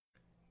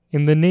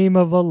In the name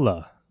of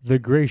Allah, the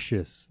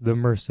Gracious, the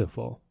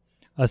Merciful.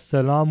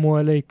 Assalamu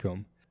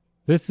alaikum.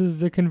 This is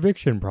The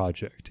Conviction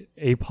Project,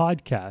 a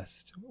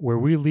podcast where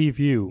we leave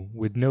you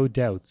with no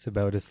doubts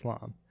about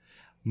Islam.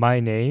 My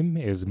name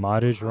is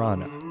Maarij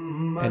Farhan.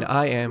 And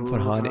I am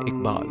Farhan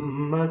Iqbal.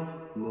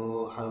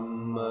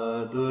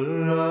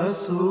 Muhammadur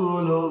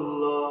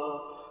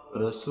Rasulullah,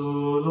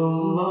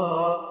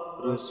 Rasulullah,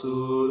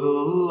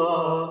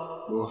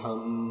 Rasulullah,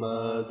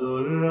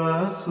 Muhammadur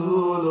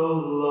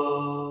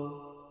Rasulullah.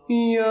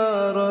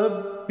 Ya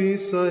Rabbi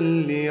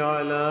salli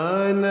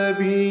ala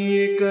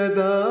nabiyyika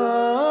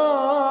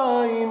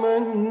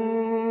daiman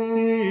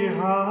fi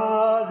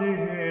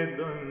hadhihi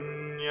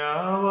dunya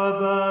wa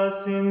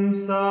basin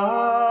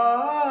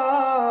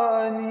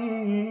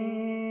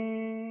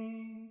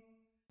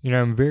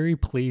I'm very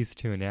pleased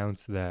to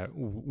announce that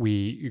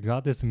we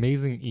got this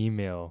amazing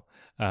email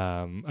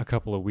a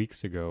couple of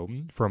weeks ago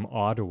from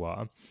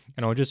Ottawa,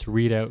 and I'll just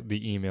read out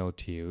the email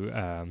to you.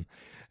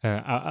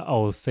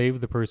 I'll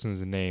save the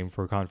person's name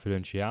for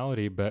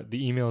confidentiality, but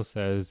the email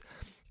says,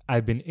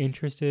 I've been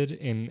interested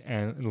in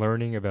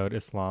learning about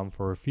Islam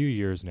for a few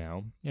years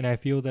now, and I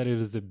feel that it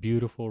is a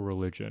beautiful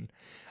religion.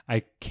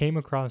 I came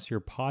across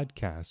your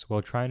podcast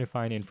while trying to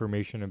find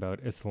information about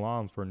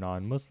Islam for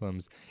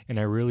non-Muslims, and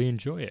I really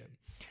enjoy it.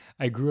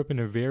 I grew up in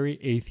a very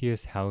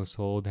atheist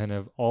household and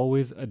have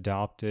always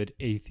adopted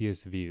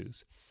atheist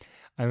views.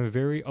 I'm a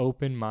very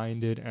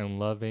open-minded and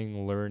love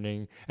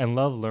learning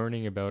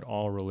about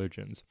all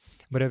religions,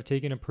 but I've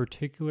taken a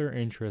particular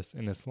interest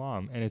in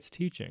Islam and its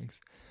teachings.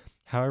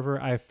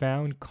 However, I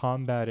found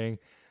combating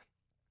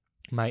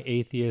my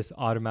atheist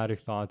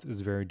automatic thoughts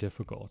is very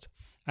difficult.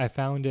 I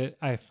want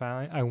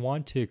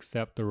to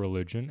accept the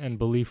religion and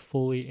believe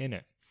fully in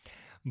it,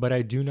 but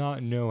I do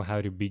not know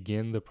how to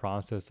begin the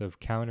process of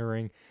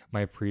countering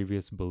my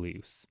previous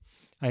beliefs.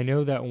 I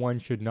know that one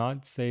should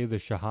not say the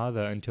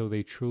Shahada until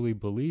they truly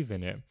believe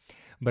in it,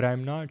 but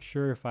I'm not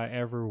sure if I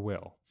ever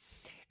will.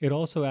 It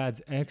also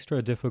adds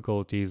extra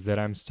difficulties that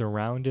I'm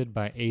surrounded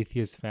by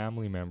atheist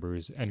family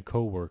members and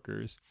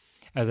co-workers,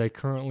 as I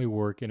currently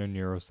work in a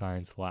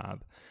neuroscience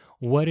lab.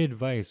 What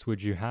advice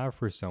would you have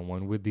for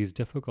someone with these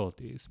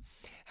difficulties?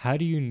 How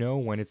do you know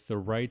when it's the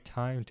right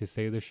time to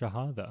say the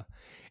Shahada?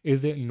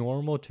 Is it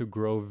normal to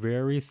grow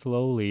very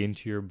slowly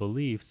into your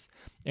beliefs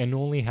and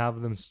only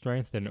have them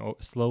strengthen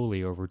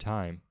slowly over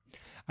time?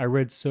 I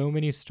read so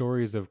many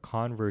stories of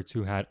converts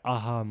who had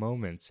aha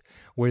moments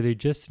where they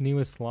just knew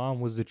Islam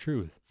was the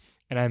truth,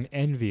 and I'm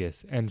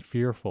envious and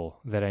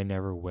fearful that I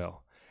never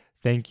will.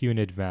 Thank you in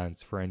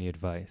advance for any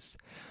advice.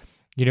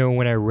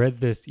 When I read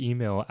this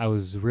email, I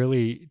was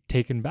really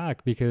taken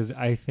back because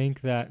I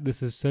think that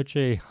this is such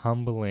a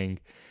humbling,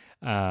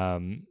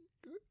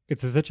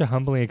 such a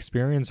humbling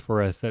experience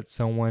for us that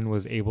someone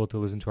was able to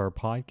listen to our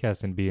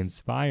podcast and be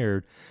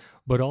inspired,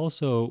 but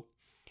also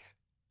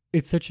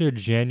it's such a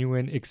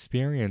genuine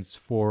experience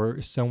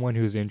for someone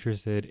who's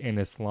interested in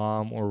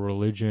Islam or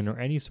religion or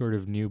any sort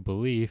of new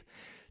belief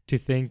to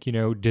think,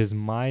 does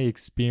my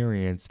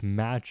experience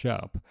match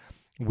up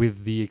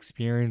with the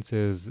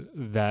experiences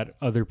that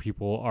other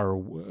people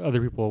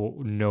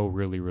know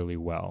really, really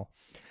well.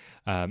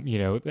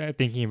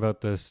 Thinking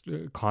about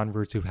the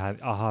converts who've had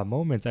aha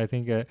moments, I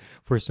think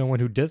for someone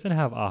who doesn't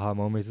have aha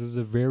moments, this is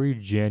a very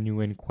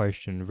genuine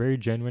question, very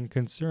genuine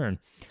concern.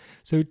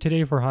 So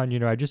today,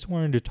 Farhan, I just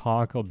wanted to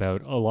talk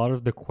about a lot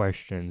of the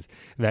questions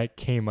that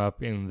came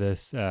up in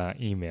this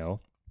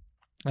email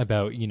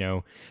about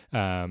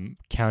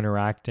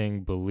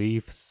counteracting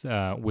beliefs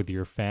with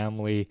your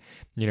family.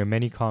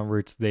 Many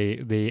converts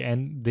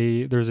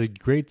there's a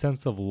great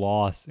sense of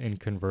loss in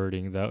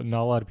converting that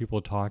not a lot of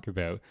people talk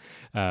about,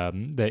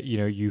 that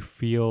you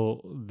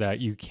feel that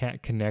you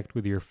can't connect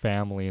with your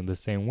family in the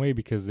same way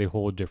because they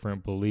hold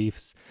different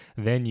beliefs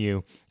than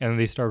you, and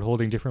they start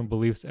holding different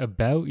beliefs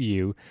about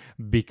you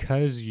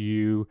because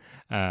you've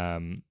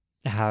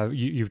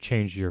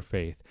changed your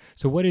faith.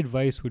 So what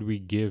advice would we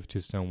give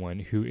to someone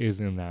who is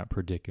in that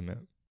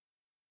predicament?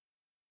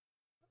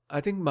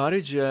 I think,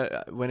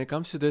 Maarij, when it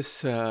comes to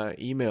this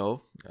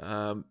email,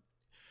 I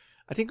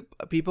think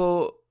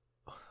people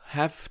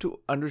have to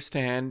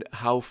understand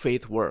how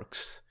faith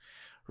works,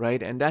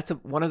 right? And that's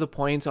one of the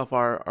points of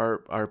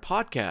our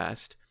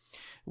podcast,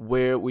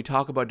 where we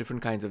talk about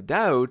different kinds of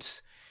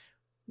doubts,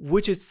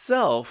 which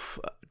itself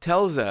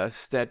tells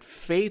us that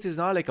faith is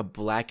not like a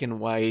black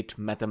and white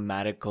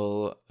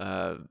mathematical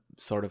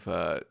sort of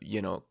a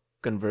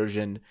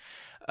conversion.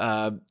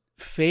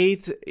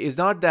 Faith is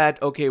not that,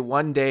 okay,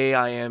 one day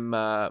I am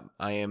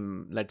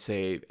let's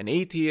say an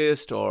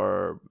atheist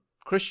or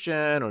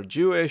Christian or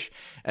Jewish,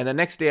 and the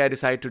next day I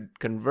decide to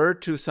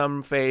convert to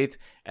some faith,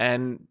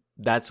 and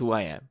that's who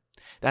I am.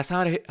 That's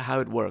not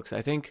how it works.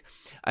 I think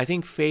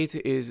faith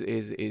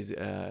is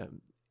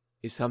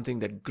something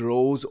that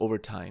grows over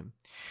time.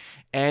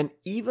 And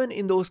even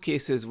in those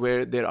cases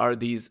where there are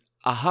these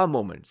aha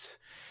moments,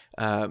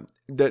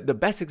 the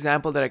best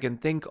example that I can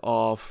think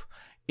of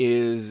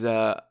is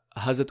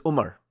Hazrat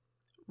Umar,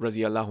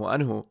 Raziyallahu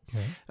anhu.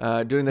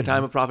 Okay. During the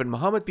time of Prophet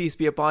Muhammad, peace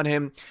be upon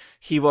him,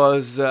 he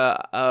was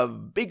a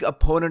big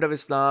opponent of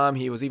Islam.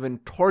 He was even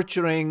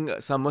torturing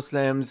some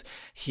Muslims.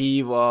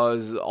 He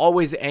was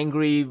always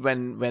angry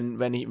when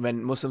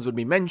Muslims would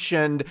be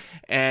mentioned.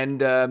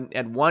 And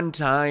at one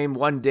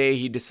day,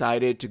 he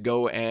decided to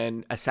go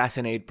and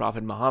assassinate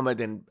Prophet Muhammad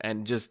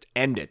and just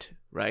end it.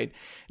 Right.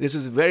 This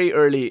was very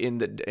early in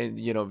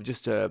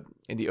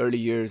the early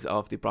years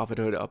of the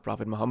prophethood of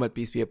Prophet Muhammad,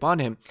 peace be upon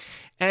him,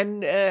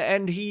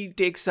 and he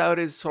takes out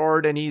his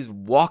sword and he's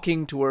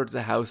walking towards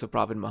the house of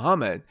Prophet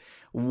Muhammad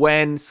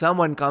when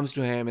someone comes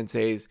to him and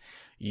says,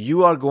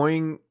 "You are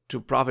going to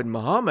Prophet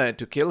Muhammad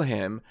to kill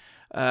him,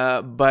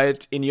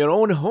 but in your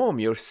own home,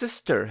 your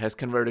sister has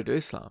converted to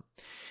Islam."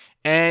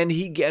 And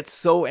he gets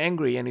so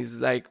angry and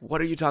he's like, "What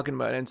are you talking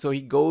about?" And so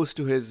he goes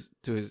to his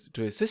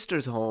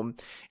sister's home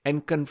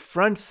and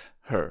confronts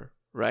her,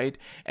 right?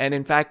 And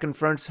in fact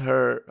confronts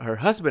her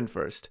husband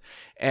first.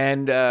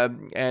 And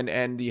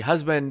the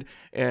husband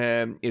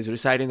is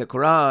reciting the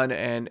Quran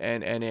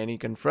and he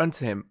confronts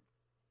him.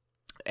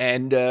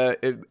 And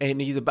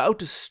he's about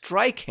to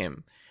strike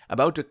him,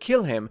 about to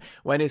kill him,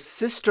 when his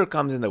sister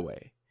comes in the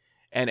way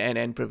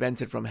and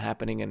prevents it from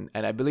happening. And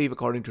I believe,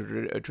 according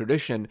to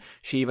tradition,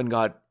 she even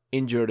got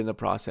injured in the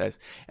process,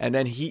 and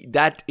then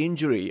that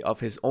injury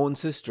of his own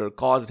sister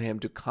caused him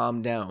to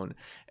calm down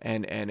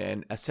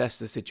and assess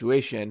the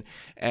situation,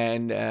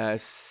 and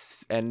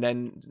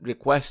then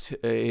request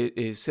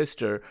his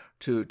sister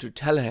to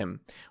tell him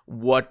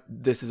what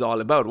this is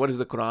all about. What is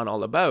the Quran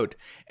all about?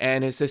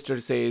 And his sister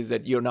says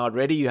that you're not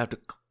ready. You have to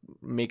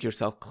make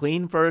yourself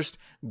clean first,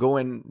 go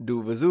and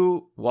do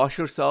wuzu, wash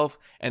yourself,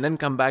 and then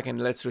come back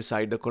and let's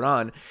recite the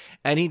Quran.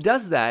 And he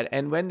does that,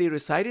 and when they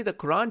recited the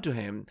Quran to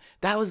him,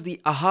 that was the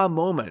aha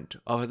moment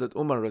of Hazrat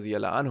Umar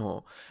Raziyallahu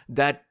Anhu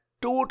that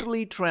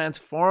totally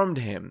transformed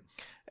him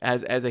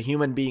as a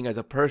human being, as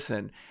a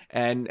person,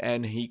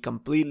 and he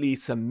completely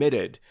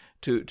submitted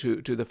to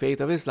the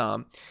faith of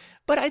Islam.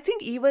 But I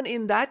think even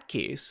in that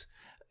case,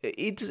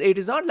 it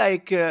is not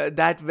like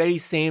that very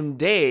same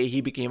day he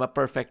became a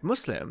perfect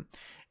Muslim.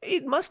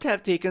 It must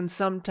have taken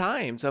some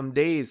time, some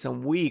days,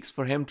 some weeks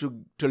for him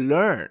to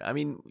learn. I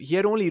mean, he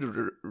had only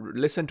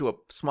listened to a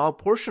small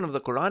portion of the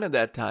Quran at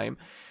that time.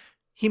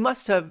 He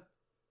must have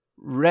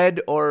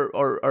read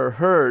or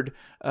heard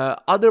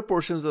other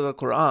portions of the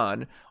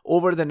Quran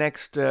over the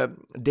next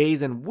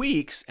days and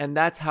weeks, and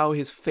that's how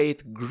his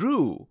faith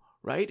grew.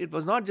 Right? It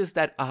was not just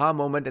that aha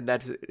moment and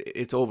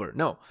it's over.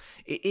 No,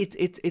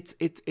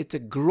 it's a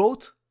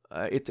growth.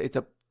 It's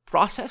a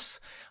process,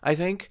 I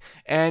think,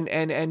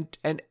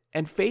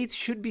 and faith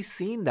should be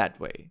seen that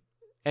way,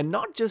 and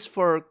not just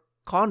for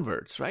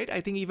converts, right? I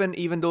think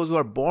even those who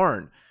are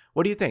born.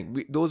 What do you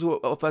think? Those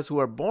of us who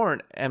are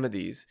born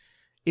Ahmadis,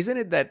 isn't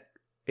it that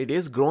it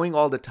is growing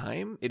all the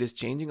time? It is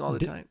changing all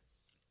the time.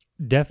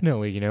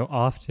 Definitely,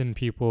 often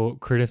people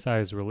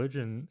criticize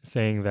religion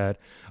saying that,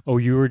 oh,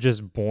 you were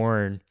just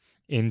born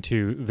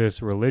into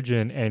this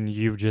religion and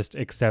you've just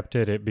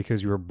accepted it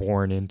because you were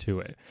born into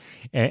it.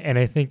 And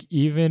I think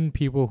even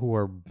people who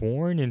are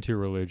born into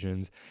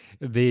religions,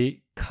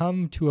 they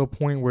come to a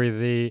point where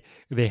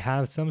they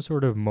have some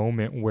sort of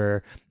moment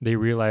where they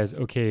realize,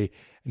 okay,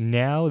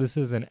 now this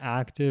is an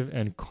active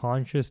and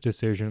conscious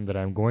decision that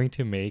I'm going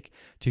to make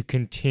to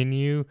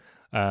continue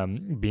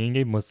being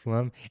a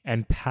Muslim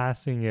and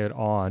passing it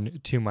on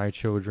to my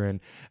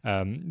children.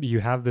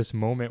 You have this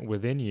moment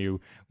within you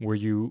where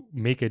you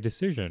make a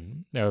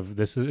decision of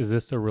is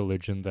this a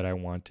religion that I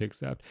want to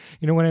accept?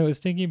 When I was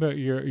thinking about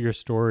your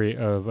story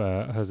of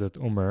Hazrat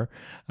Umar,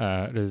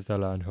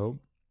 Rizdalan Anhu,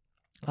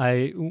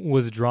 I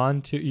was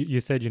drawn to, you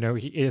said,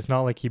 it's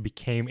not like he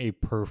became a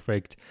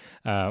perfect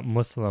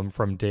Muslim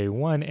from day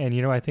one. And,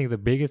 I think the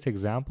biggest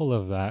example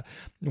of that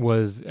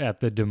was at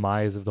the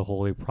demise of the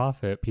Holy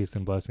Prophet, peace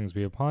and blessings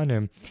be upon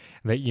him,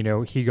 that,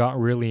 he got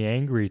really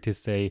angry to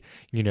say,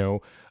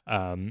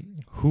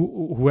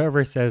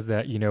 whoever says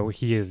that,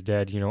 he is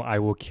dead, I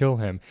will kill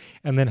him.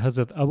 And then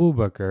Hazrat Abu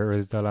Bakr,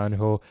 Rizdalan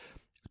Anhu,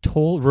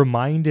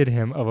 reminded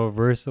him of a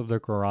verse of the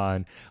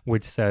Quran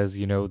which says,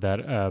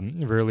 that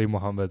verily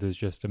Muhammad is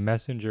just a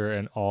messenger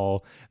and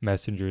all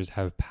messengers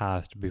have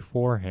passed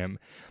before him.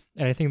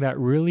 And I think that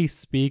really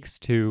speaks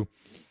to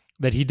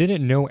that he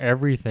didn't know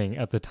everything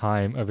at the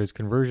time of his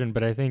conversion,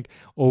 but I think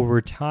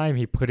over time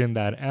he put in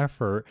that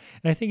effort.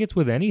 And I think it's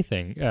with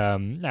anything.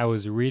 I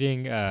was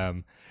reading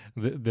I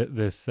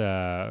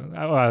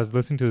was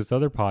listening to this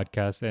other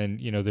podcast, and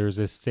there's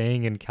this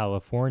saying in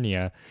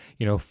California,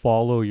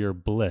 follow your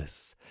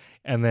bliss.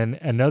 And then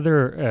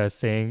another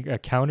saying, a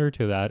counter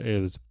to that,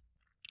 is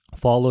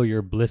follow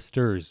your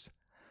blisters.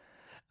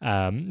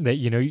 That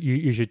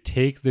you should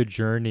take the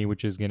journey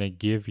which is going to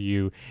give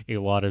you a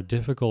lot of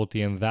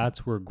difficulty, and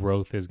that's where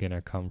growth is going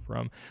to come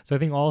from. So I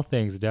think all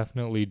things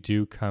definitely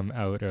do come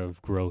out of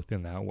growth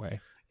in that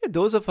way.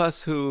 Those of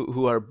us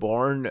who are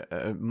born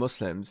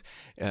Muslims,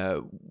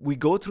 we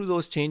go through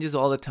those changes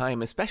all the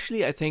time.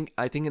 Especially, I think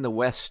in the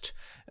West,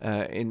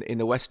 in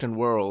the Western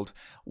world,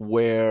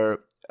 where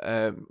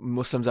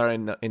Muslims are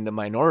in the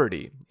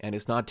minority, and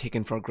it's not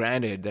taken for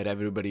granted that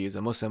everybody is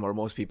a Muslim or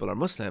most people are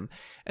Muslim.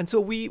 And so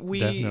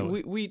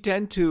we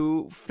tend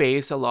to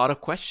face a lot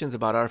of questions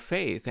about our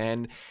faith,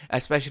 and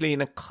especially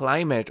in a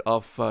climate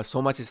of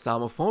so much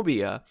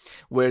Islamophobia,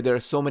 where there are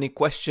so many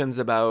questions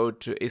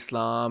about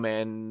Islam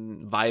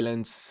and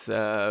violence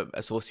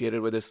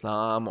associated with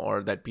Islam,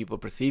 or that people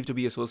perceive to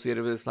be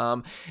associated with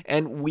Islam,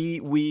 and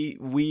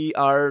we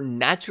are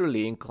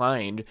naturally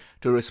inclined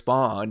to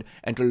respond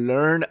and to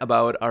learn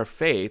about our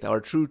faith, our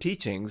true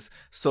teachings,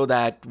 so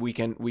that we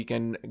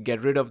can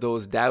get rid of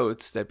those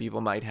doubts that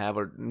people might have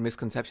or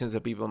misconceptions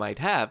that people might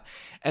have.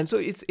 And so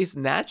it's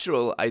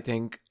natural, I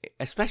think,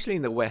 especially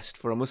in the West,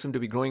 for a Muslim to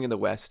be growing up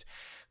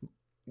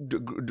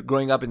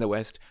in the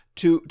West,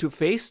 to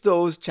face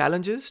those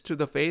challenges to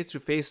the faith, to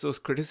face those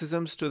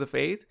criticisms to the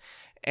faith.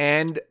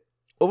 And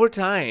over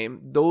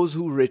time, those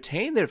who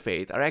retain their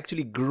faith are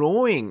actually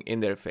growing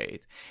in their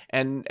faith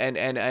and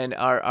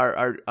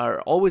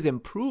are always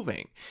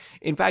improving.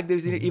 In fact,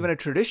 there's even a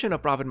tradition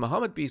of Prophet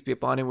Muhammad, peace be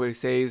upon him, where he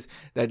says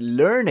that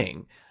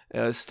learning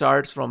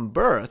starts from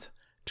birth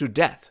to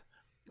death,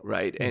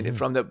 right? And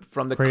from the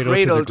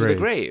cradle to the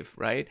grave,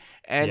 right?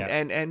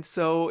 And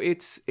so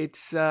it's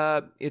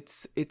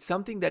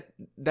something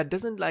that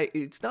doesn't, like,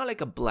 it's not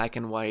like a black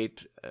and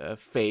white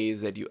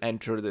phase that you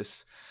enter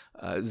this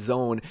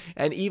zone.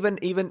 And even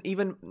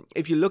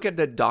if you look at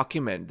the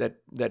document that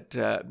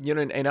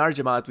in our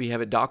Jamaat, we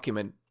have a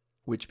document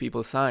which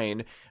people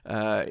sign.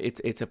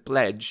 It's a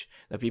pledge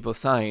that people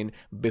sign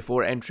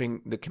before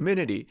entering the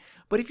community.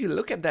 But if you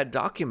look at that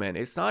document,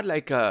 it's not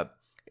like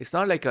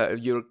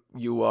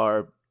you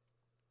are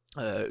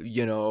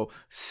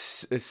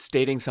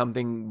stating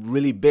something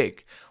really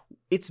big.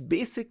 It's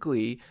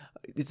basically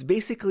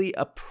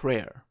a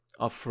prayer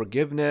of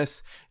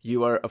forgiveness.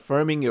 You are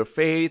affirming your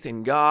faith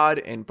in God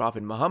and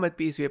Prophet Muhammad,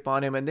 peace be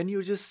upon him, and then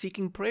you're just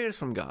seeking prayers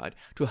from God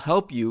to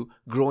help you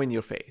grow in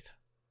your faith,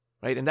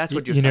 right? And that's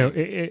what you're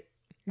saying.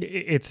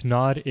 It's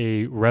not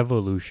a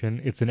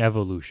revolution; it's an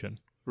evolution.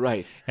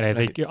 Right. And I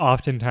think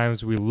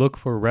oftentimes we look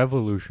for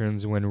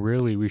revolutions when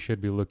really we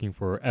should be looking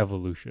for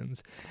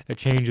evolutions. A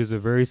change is a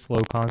very slow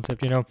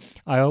concept.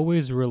 I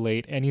always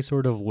relate any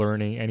sort of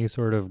learning, any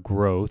sort of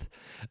growth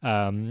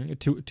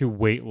to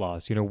weight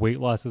loss.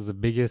 Weight loss is the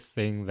biggest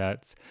thing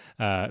that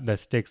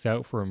sticks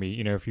out for me.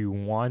 If you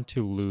want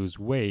to lose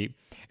weight,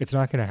 it's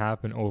not going to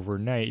happen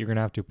overnight. You're going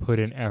to have to put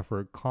in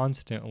effort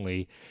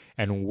constantly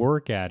and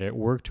work at it,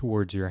 work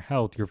towards your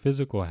health, your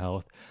physical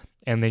health,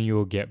 and then you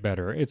will get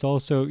better. It's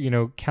also,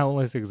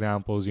 countless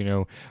examples,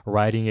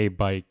 riding a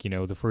bike.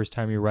 The first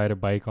time you ride a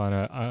bike on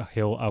a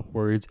hill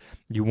upwards,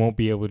 you won't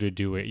be able to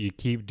do it. You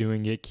keep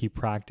doing it, keep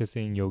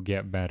practicing, you'll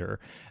get better.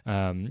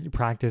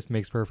 Practice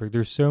makes perfect.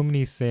 There's so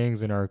many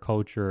sayings in our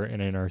culture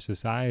and in our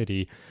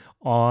society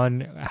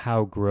on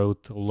how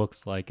growth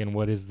looks like and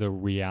what is the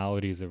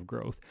realities of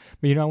growth.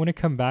 But, I want to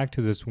come back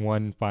to this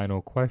one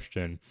final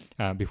question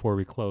before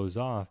we close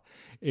off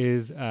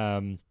is...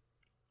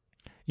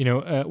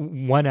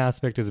 one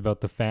aspect is about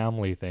the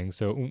family thing,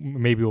 so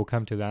maybe we'll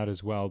come to that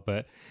as well.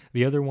 But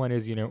the other one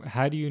is,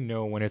 how do you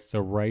know when it's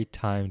the right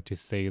time to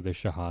say the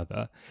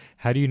Shahada?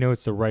 How do you know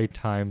it's the right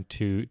time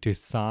to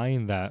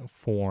sign that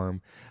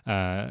form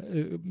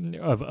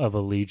of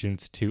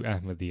allegiance to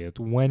Ahmadiyyat?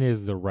 When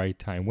is the right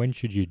time? When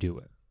should you do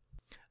it?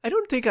 I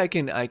don't think I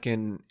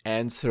can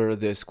answer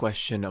this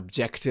question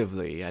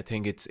objectively. I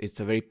think it's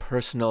a very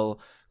personal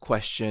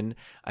question.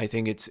 I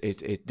think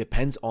it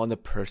depends on the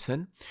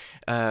person.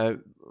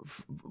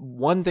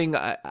 One thing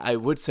I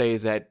would say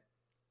is that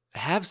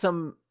have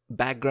some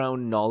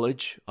background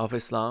knowledge of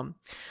Islam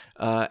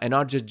and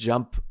not just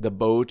jump the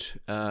boat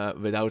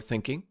without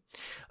thinking.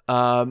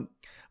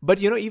 But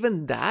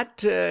even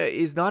that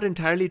is not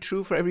entirely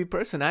true for every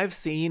person. I've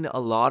seen a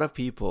lot of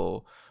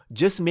people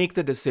just make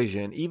the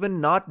decision,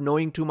 even not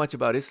knowing too much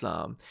about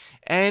Islam.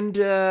 And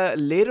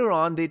later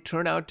on, they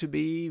turn out to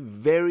be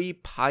very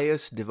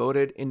pious,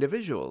 devoted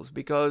individuals,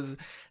 because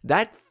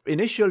that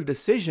initial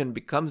decision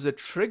becomes a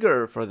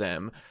trigger for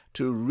them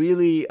to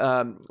really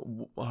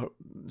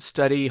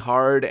study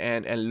hard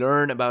and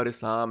learn about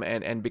Islam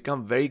and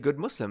become very good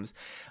Muslims.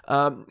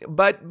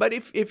 But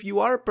if you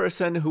are a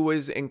person who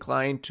is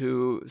inclined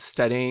to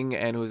studying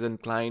and who's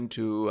inclined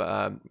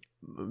to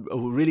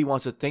who really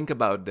wants to think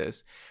about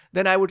this,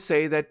 then I would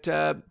say that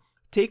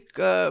take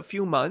a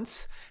few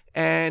months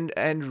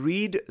and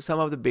read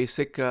some of the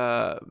basic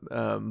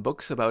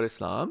books about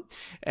Islam,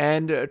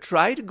 and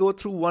try to go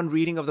through one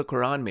reading of the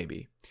Quran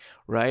maybe,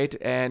 right?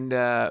 And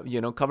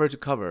cover to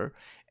cover.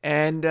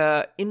 And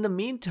in the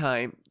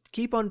meantime,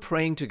 keep on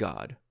praying to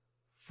God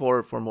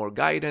for more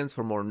guidance,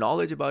 for more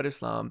knowledge about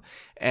Islam,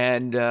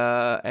 and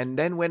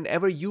then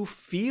whenever you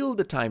feel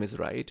the time is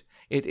right,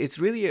 it's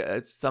really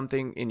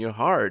something in your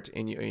heart,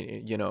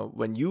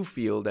 when you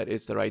feel that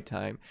it's the right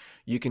time,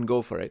 you can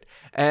go for it.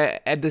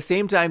 At the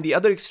same time, the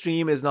other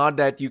extreme is not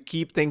that you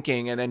keep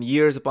thinking and then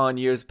years upon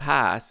years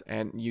pass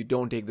and you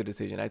don't take the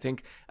decision. I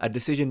think a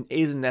decision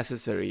is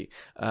necessary,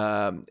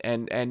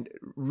 and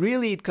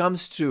really it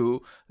comes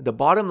to, the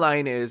bottom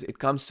line is, it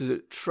comes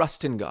to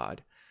trust in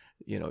God.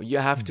 You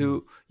have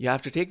to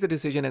take the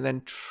decision and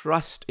then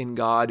trust in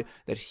God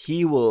that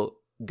He will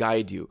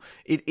guide you.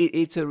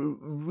 It's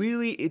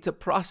a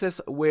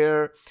process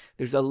where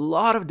there's a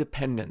lot of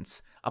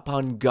dependence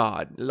upon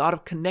God, a lot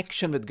of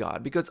connection with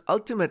God, because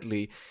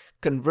ultimately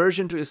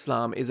conversion to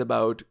Islam is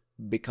about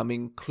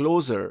becoming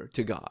closer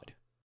to God.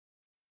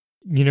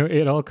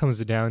 It all comes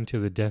down to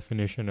the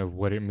definition of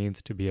what it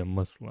means to be a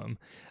Muslim.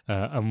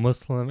 A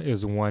Muslim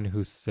is one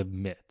who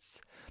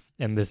submits.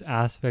 And this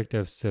aspect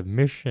of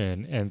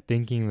submission and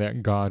thinking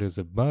that God is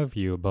above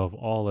you, above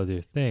all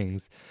other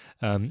things,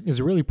 is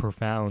a really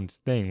profound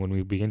thing when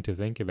we begin to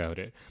think about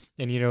it.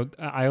 And,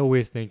 I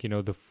always think,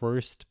 the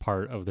first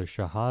part of the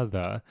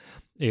Shahada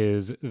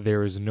is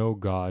there is no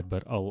God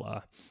but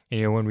Allah.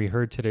 And, when we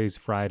heard today's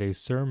Friday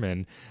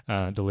sermon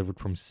delivered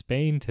from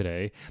Spain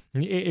today,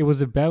 it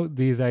was about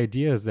these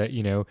ideas that,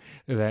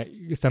 that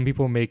some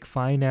people make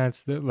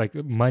finance, like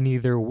money,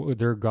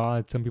 their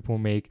God. Some people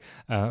make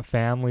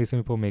family. Some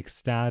people make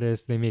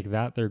status. They make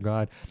that their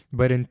God.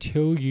 But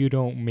until you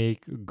don't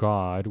make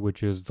God,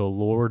 which is the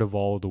Lord of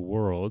all the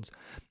worlds,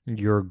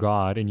 your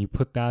God, and you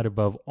put that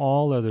above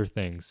all other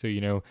things. So,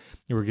 you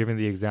were given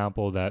the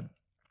example that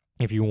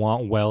if you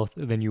want wealth,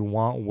 then you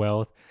want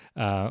wealth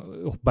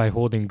by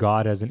holding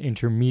God as an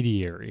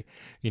intermediary,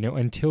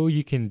 until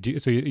you can do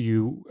so.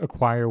 You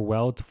acquire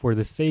wealth for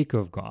the sake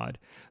of God,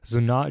 so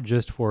not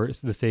just for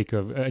the sake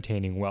of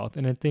attaining wealth.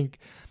 And I think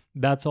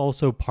that's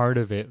also part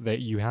of it, that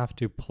you have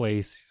to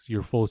place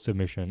your full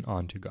submission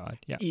onto God.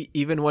 Yeah.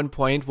 Even one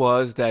point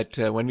was that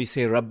when we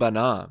say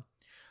Rabbana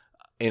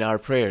in our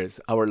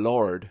prayers, our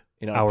Lord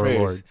in our prayers,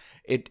 Lord.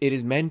 It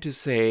is meant to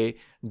say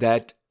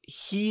that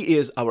He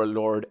is our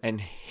Lord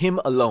and Him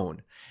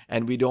alone.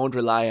 And we don't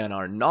rely on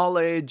our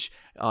knowledge,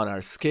 on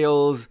our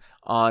skills,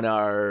 on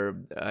our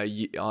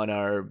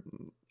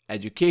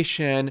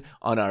education,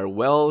 on our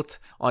wealth,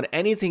 on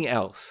anything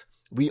else.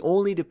 We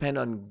only depend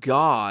on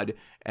God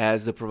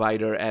as the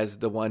provider, as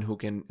the one who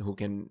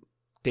can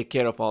take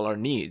care of all our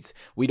needs.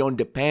 We don't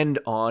depend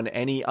on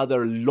any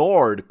other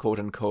Lord, quote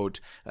unquote,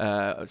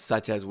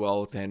 such as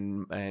wealth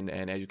and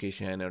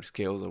education or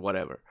skills or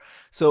whatever.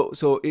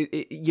 So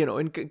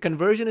in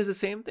conversion is the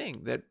same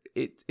thing, that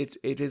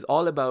it is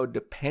all about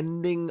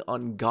depending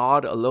on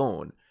God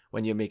alone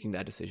when you're making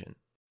that decision.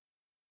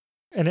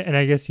 And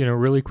I guess,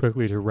 really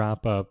quickly to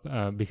wrap up,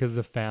 because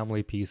the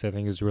family piece I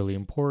think is really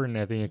important.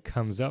 I think it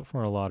comes up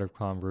for a lot of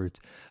converts.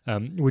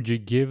 Would you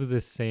give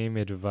the same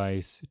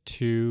advice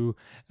to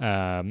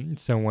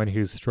someone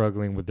who's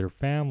struggling with their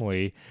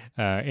family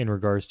in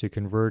regards to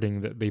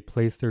converting, that they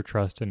place their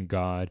trust in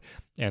God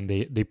and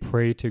they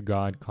pray to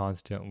God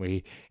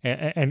constantly,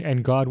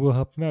 and God will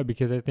help them out?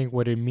 Because I think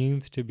what it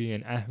means to be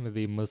an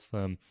Ahmadi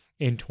Muslim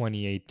in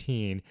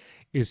 2018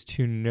 is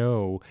to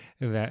know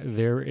that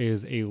there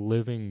is a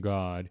living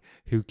God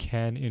who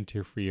can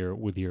interfere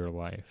with your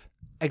life.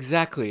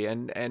 Exactly.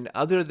 And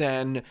other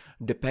than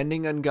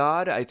depending on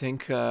God, I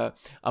think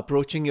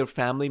approaching your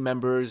family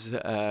members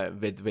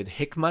with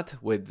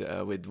hikmat,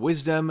 with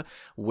wisdom,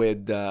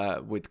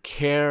 with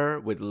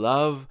care, with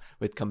love,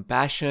 with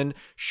compassion,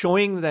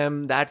 showing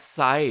them that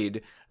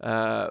side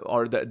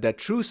or the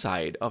true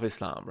side of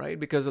Islam, right?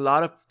 Because a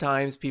lot of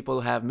times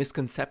people have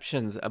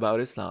misconceptions about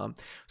Islam.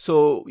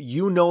 So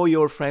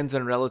your friends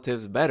and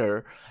relatives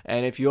better,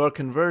 and if you're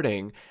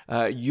converting,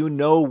 you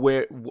know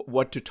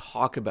what to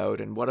talk about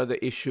and what are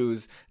the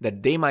issues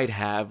that they might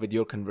have with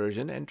your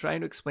conversion, and trying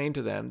to explain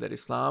to them that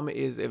Islam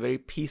is a very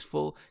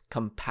peaceful,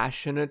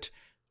 compassionate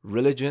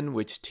religion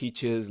which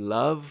teaches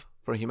love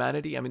for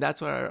humanity. I mean,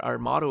 that's what our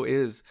motto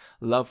is: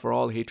 love for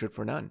all, hatred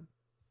for none.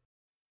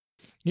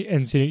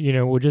 And so,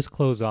 we'll just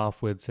close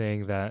off with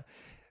saying that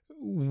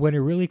what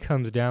it really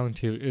comes down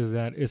to is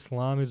that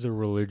Islam is a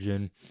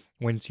religion.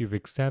 Once you've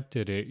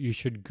accepted it, you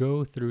should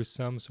go through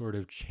some sort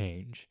of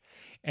change.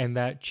 And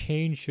that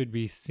change should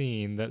be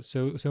seen, that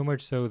so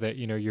much so that,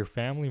 your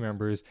family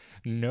members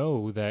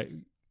know that,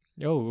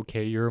 oh,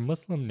 okay, you're a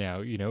Muslim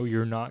now.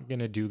 You're not going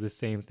to do the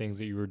same things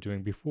that you were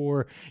doing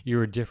before.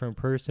 You're a different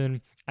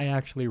person. I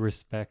actually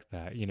respect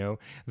that.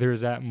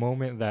 There's that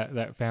moment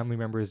that family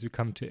members who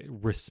come to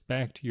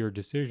respect your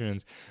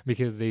decisions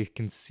because they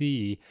can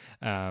see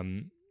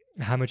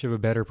how much of a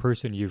better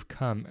person you've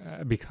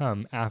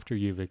become after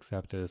you've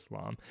accepted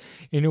Islam.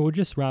 We'll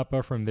just wrap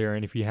up from there.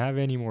 And if you have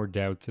any more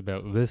doubts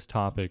about this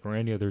topic or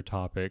any other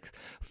topics,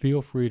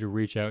 feel free to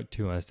reach out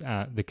to us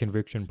at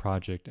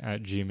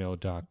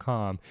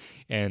theconvictionproject@gmail.com.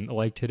 And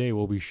like today,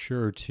 we'll be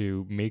sure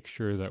to make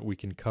sure that we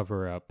can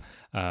cover up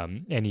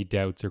any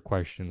doubts or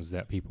questions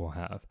that people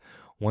have.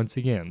 Once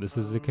again, this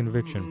is the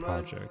Conviction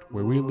Project,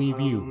 where we leave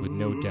you with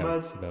no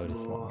doubts about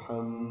Islam.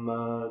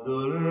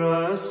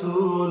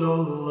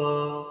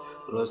 Rasulullah,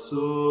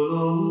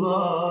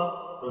 Rasulullah,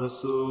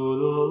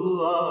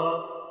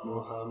 Rasulullah,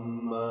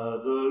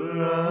 Muhammadur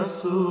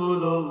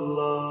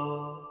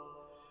Rasulullah.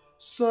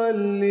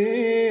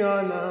 Salli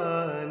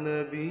ala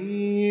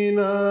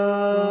nabiyyina,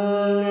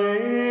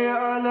 Salli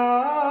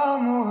ala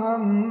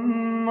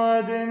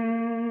Muhammadin,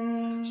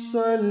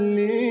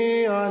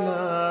 Salli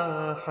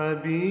ala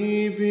Habib.